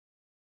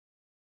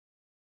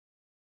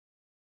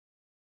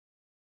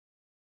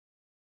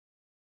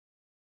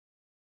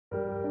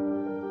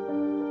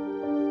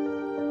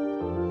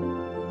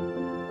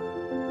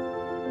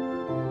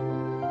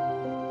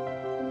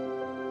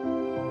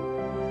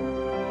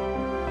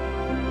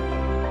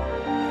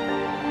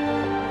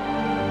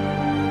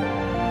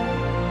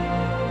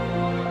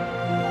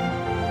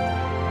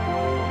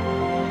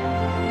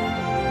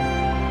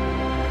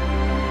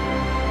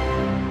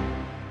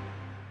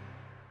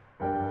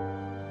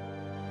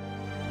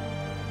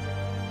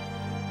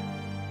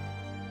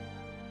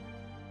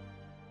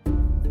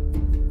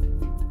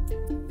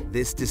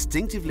This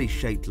distinctively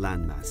shaped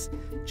landmass,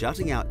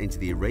 jutting out into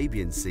the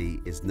Arabian Sea,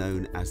 is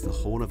known as the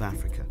Horn of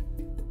Africa.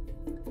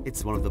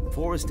 It's one of the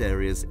poorest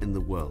areas in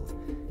the world,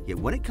 yet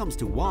when it comes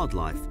to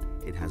wildlife,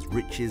 it has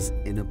riches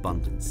in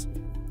abundance.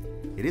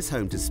 It is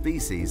home to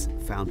species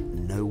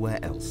found nowhere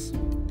else.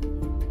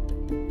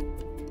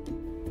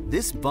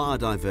 This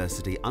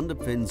biodiversity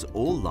underpins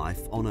all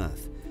life on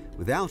Earth.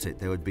 Without it,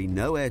 there would be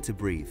no air to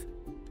breathe,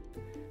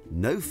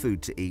 no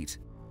food to eat,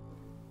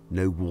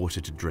 no water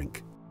to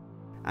drink.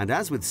 And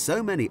as with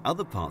so many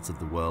other parts of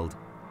the world,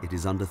 it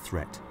is under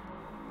threat.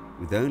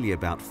 With only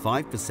about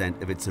 5%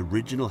 of its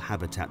original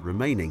habitat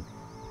remaining,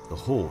 the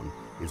Horn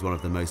is one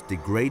of the most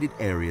degraded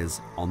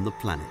areas on the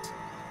planet.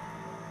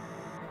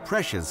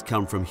 Pressures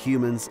come from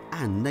humans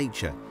and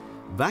nature.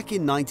 Back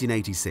in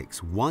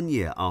 1986, 1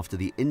 year after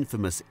the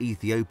infamous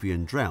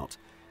Ethiopian drought,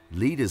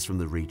 leaders from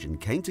the region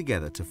came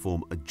together to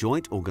form a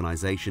joint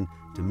organisation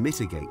to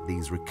mitigate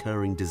these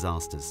recurring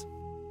disasters.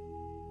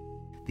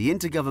 The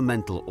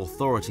Intergovernmental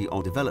Authority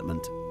on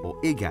Development, or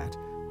IGAD,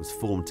 was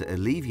formed to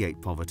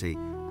alleviate poverty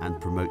and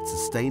promote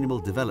sustainable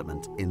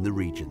development in the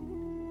region.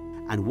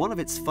 And one of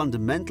its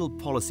fundamental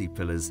policy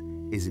pillars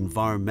is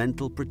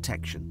environmental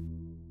protection.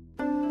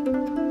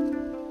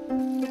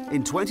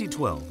 In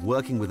 2012,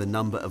 working with a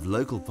number of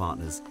local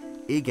partners,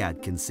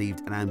 IGAD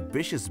conceived an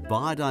ambitious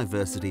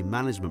biodiversity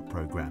management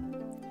programme.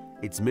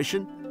 Its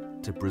mission?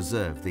 To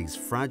preserve these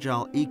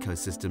fragile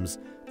ecosystems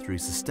through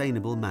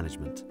sustainable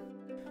management.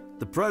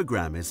 The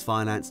programme is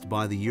financed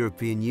by the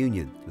European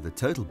Union with a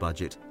total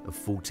budget of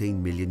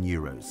 14 million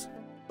euros.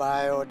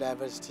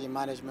 Biodiversity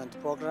Management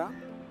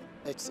Programme.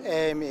 Its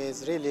aim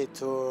is really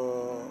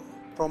to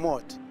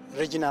promote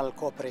regional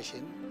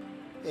cooperation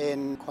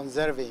in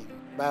conserving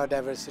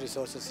biodiverse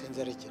resources in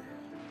the region.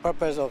 The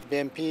purpose of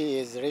BMP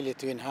is really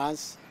to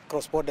enhance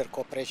cross-border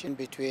cooperation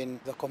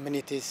between the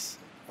communities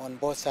on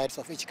both sides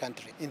of each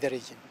country in the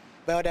region.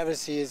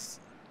 Biodiversity is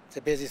the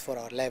basis for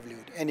our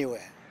livelihood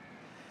anywhere.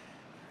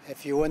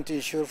 If you want to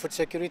ensure food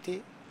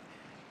security,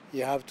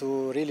 you have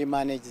to really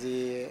manage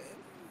the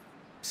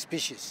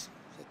species,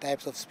 the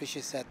types of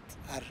species that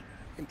are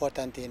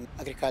important in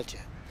agriculture.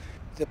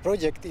 The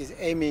project is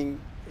aiming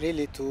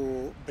really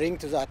to bring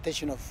to the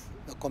attention of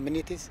the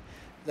communities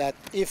that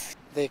if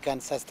they can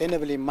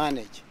sustainably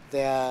manage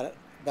their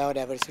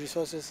biodiverse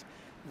resources,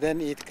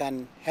 then it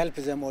can help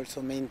them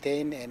also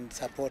maintain and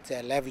support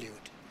their livelihood.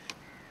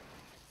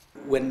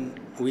 When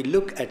we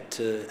look at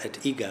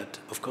IGAD,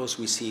 of course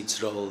we see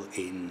its role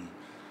in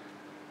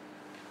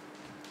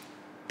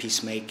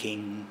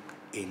peacemaking,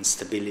 in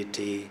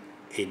stability,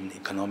 in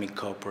economic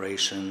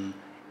cooperation,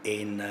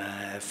 in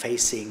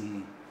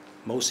facing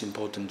most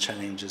important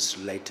challenges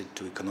related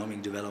to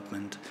economic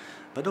development,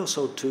 but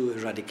also to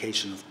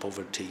eradication of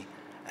poverty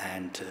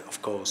and,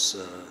 of course,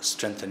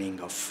 strengthening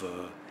of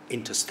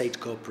interstate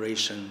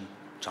cooperation,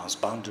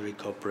 transboundary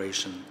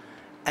cooperation,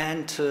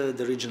 and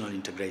the regional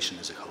integration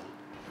as a whole.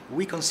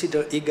 We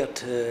consider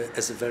IGAD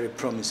as a very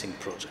promising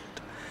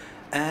project,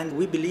 and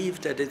we believe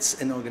that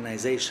it's an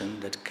organization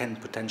that can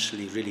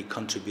potentially really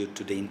contribute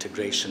to the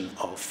integration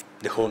of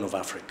the Horn of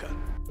Africa.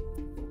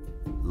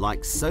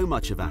 Like so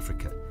much of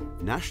Africa,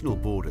 national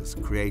borders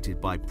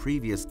created by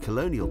previous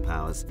colonial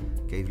powers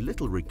gave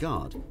little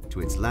regard to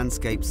its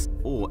landscapes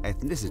or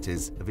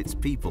ethnicities of its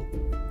people.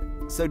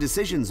 So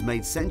decisions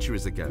made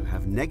centuries ago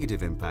have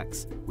negative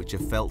impacts which are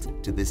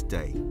felt to this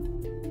day.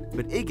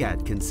 But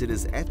IGAD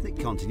considers ethnic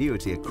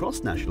continuity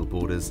across national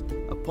borders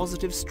a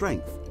positive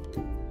strength.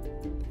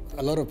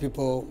 A lot of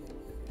people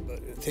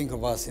think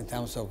of us in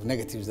terms of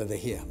negatives that they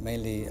hear,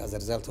 mainly as a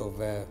result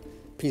of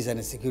peace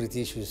and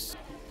security issues.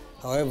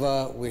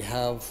 However, we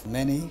have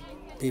many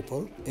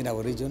people in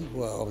our region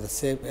who are of the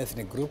same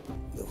ethnic group,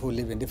 who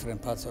live in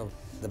different parts of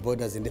the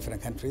borders in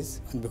different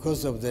countries. And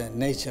because of the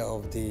nature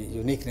of the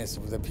uniqueness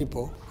of the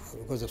people,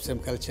 because of same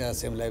culture,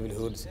 same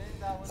livelihoods,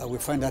 we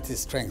find that is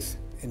strength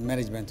in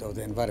management of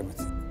the environment.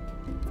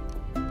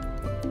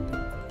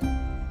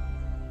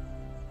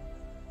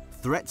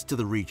 Threats to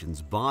the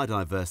region's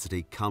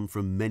biodiversity come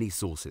from many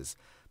sources,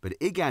 but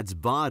IGAD's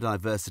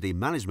Biodiversity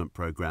Management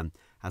Programme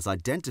has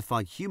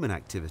identified human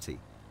activity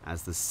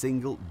as the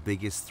single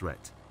biggest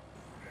threat.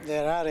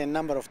 There are a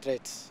number of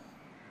threats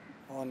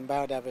on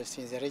biodiversity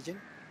in the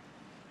region.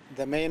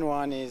 The main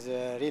one is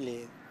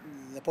really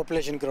the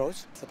population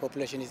growth. The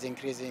population is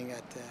increasing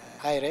at a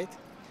high rate.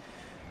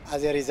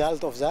 As a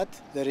result of that,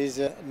 there is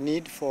a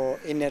need for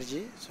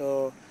energy.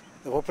 So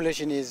the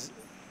population is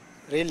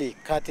really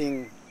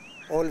cutting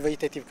all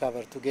vegetative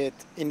cover to get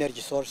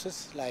energy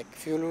sources like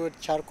fuel wood,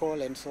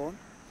 charcoal, and so on.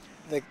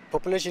 The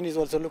population is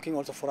also looking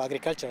also for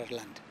agricultural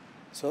land.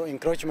 So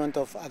encroachment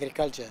of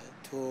agriculture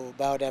to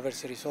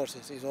biodiversity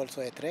resources is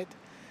also a threat.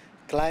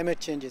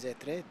 Climate change is a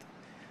threat.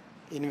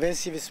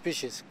 Invasive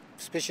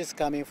species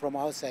coming from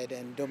outside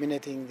and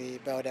dominating the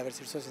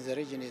biodiversity resources in the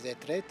region is a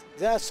threat.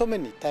 There are so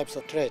many types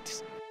of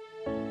threats.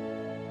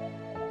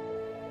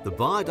 The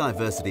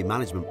Biodiversity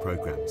Management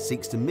Programme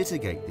seeks to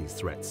mitigate these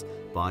threats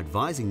by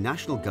advising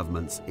national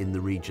governments in the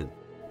region.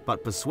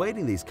 But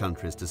persuading these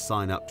countries to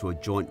sign up to a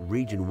joint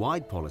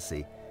region-wide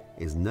policy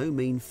is no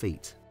mean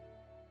feat.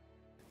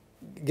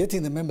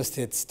 getting the member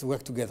states to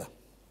work together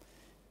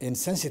in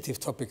sensitive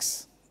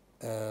topics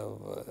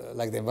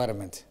like the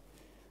environment,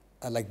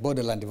 like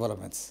borderland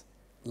developments,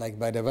 like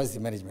biodiversity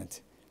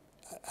management,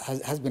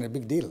 has been a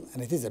big deal,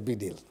 and it is a big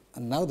deal.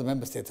 And now the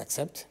member states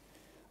accept.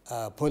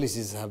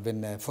 Policies have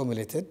been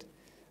formulated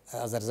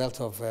as a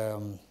result of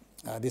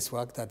this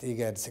work that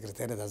IGAD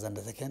Secretariat has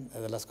undertaken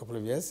in the last couple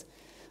of years.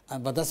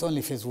 But that's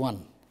only phase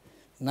one.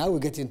 Now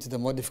we get into the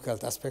more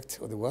difficult aspect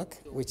of the work,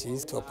 which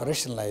is to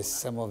operationalize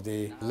some of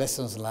the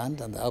lessons learned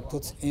and the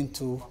outputs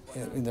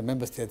in the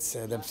member states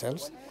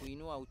themselves.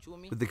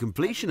 With the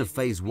completion of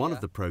phase one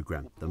of the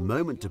programme, the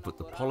moment to put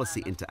the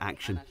policy into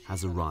action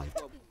has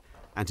arrived.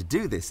 And to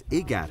do this,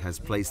 IGAD has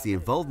placed the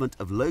involvement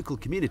of local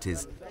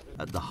communities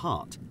at the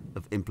heart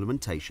of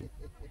implementation.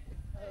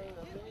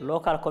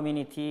 Local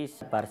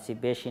communities'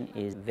 participation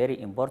is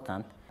very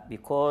important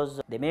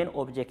because the main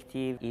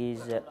objective is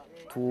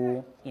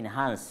to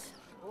enhance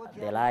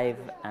the life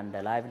and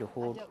the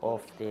livelihood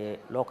of the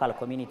local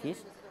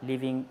communities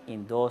living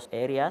in those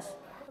areas.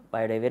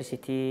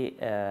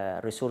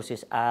 Biodiversity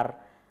resources are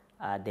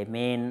the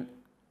main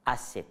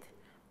asset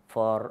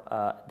for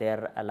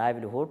their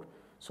livelihood.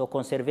 So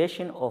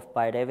conservation of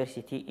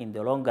biodiversity in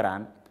the long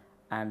run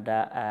and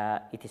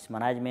its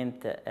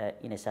management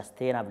in a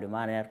sustainable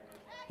manner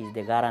is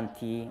the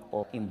guarantee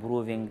of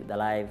improving the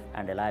life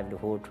and the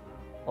livelihood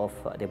of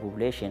the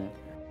population.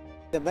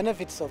 The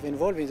benefits of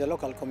involving the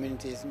local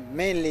communities,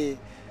 mainly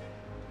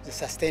the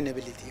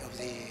sustainability of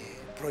the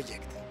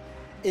project.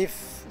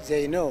 If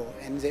they know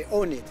and they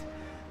own it,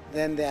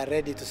 then they are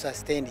ready to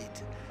sustain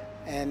it.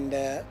 And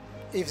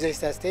if they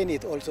sustain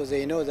it, also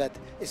they know that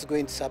it's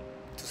going to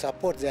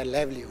support their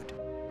livelihood.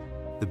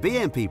 The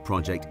BMP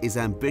project is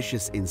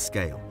ambitious in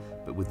scale,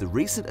 but with the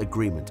recent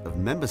agreement of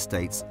member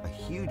states, a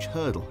huge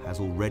hurdle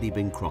has already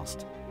been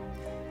crossed.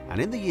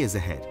 And in the years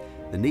ahead,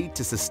 the need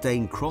to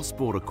sustain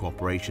cross-border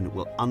cooperation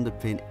will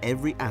underpin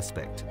every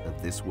aspect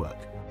of this work.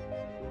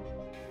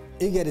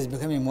 IGAD is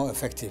becoming more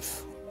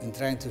effective in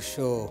trying to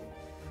show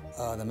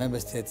the member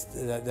states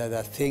that there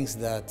are things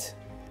that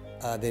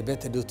they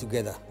better do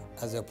together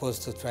as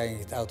opposed to trying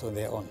it out on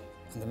their own.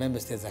 And the member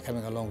states are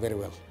coming along very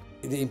well.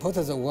 The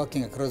importance of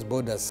working across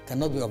borders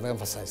cannot be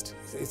overemphasized.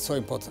 It's so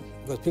important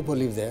because people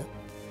live there,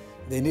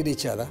 they need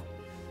each other,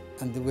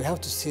 and we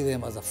have to see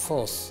them as a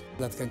force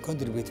that can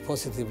contribute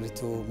positively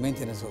to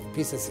maintenance of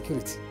peace and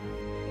security.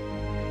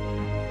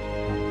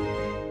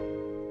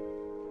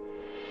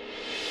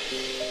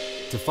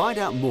 To find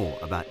out more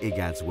about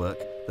IGAD's work,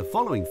 the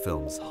following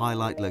films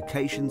highlight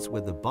locations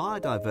where the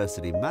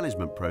Biodiversity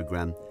Management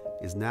Programme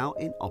is now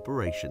in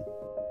operation.